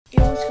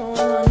Yo, what's going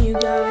on, you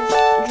guys?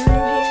 Drew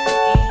here,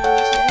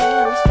 and today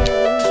I'm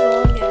starting this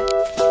vlog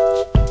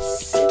at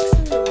 6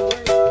 in the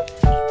morning.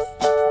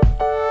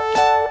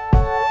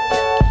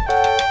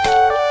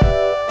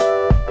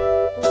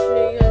 I'll show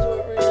you guys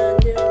what we're gonna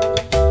do.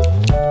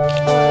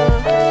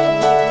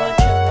 Not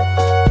much of it.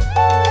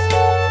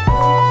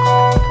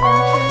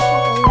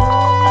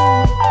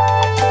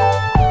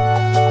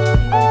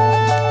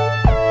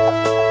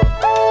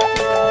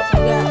 I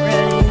got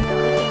ready and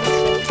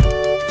everything, so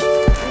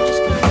I'm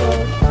just gonna go.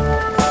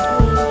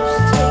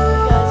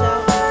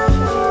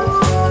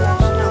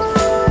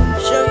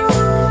 Show you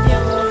what we're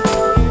dealing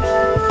with here.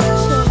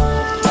 So,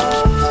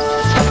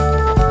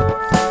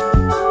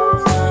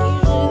 it's not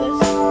usually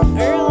this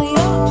early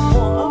up.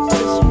 Well, up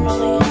this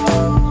early.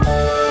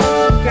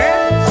 The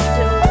grass is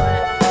still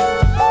wet.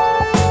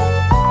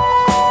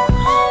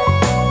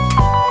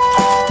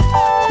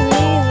 To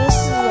me, this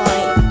is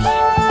like,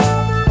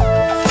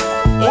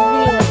 it'd be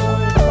like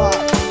 1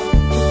 o'clock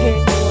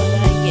compared to when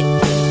I get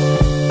to.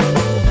 Let's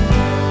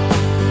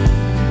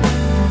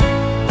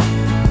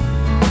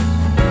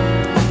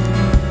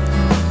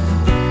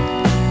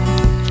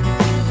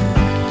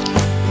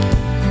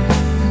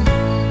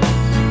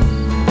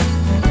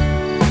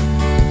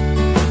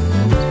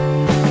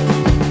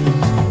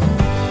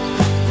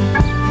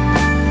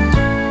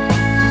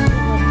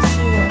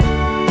see what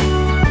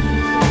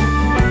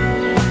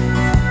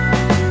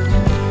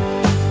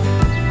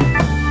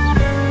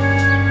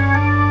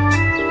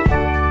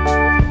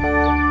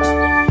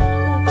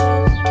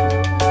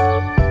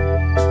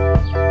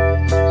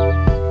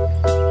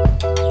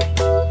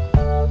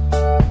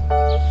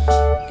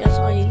guess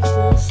I'll use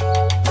this.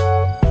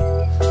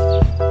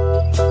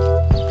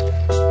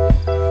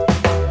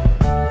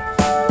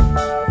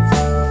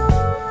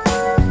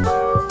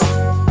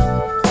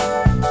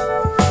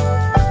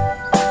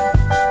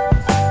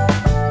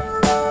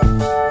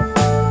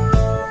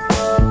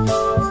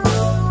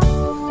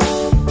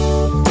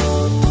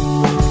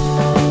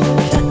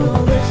 Cutting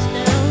all this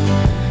down.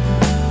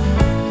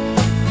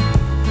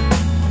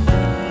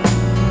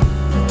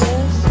 Like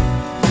this.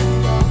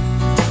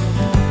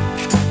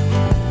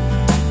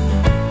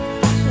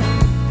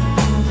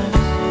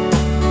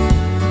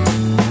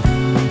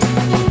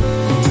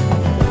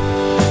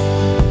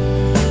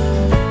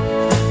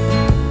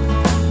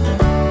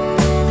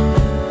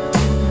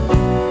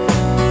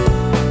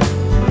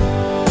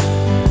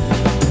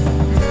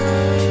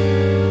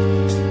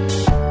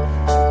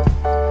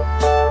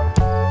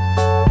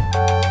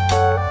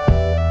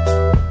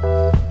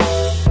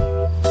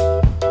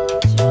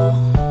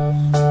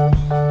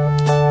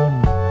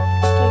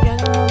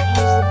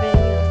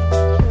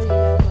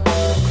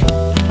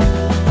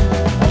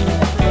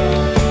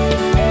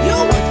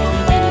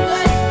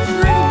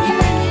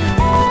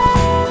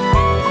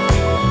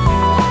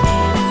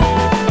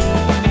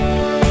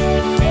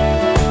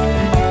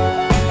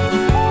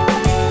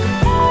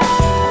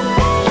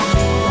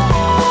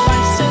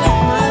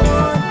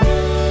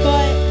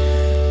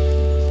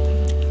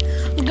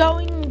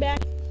 Going back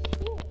to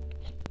school.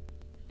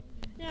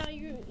 Now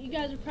you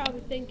guys are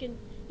probably thinking,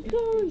 you're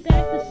going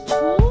back to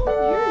school?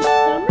 You're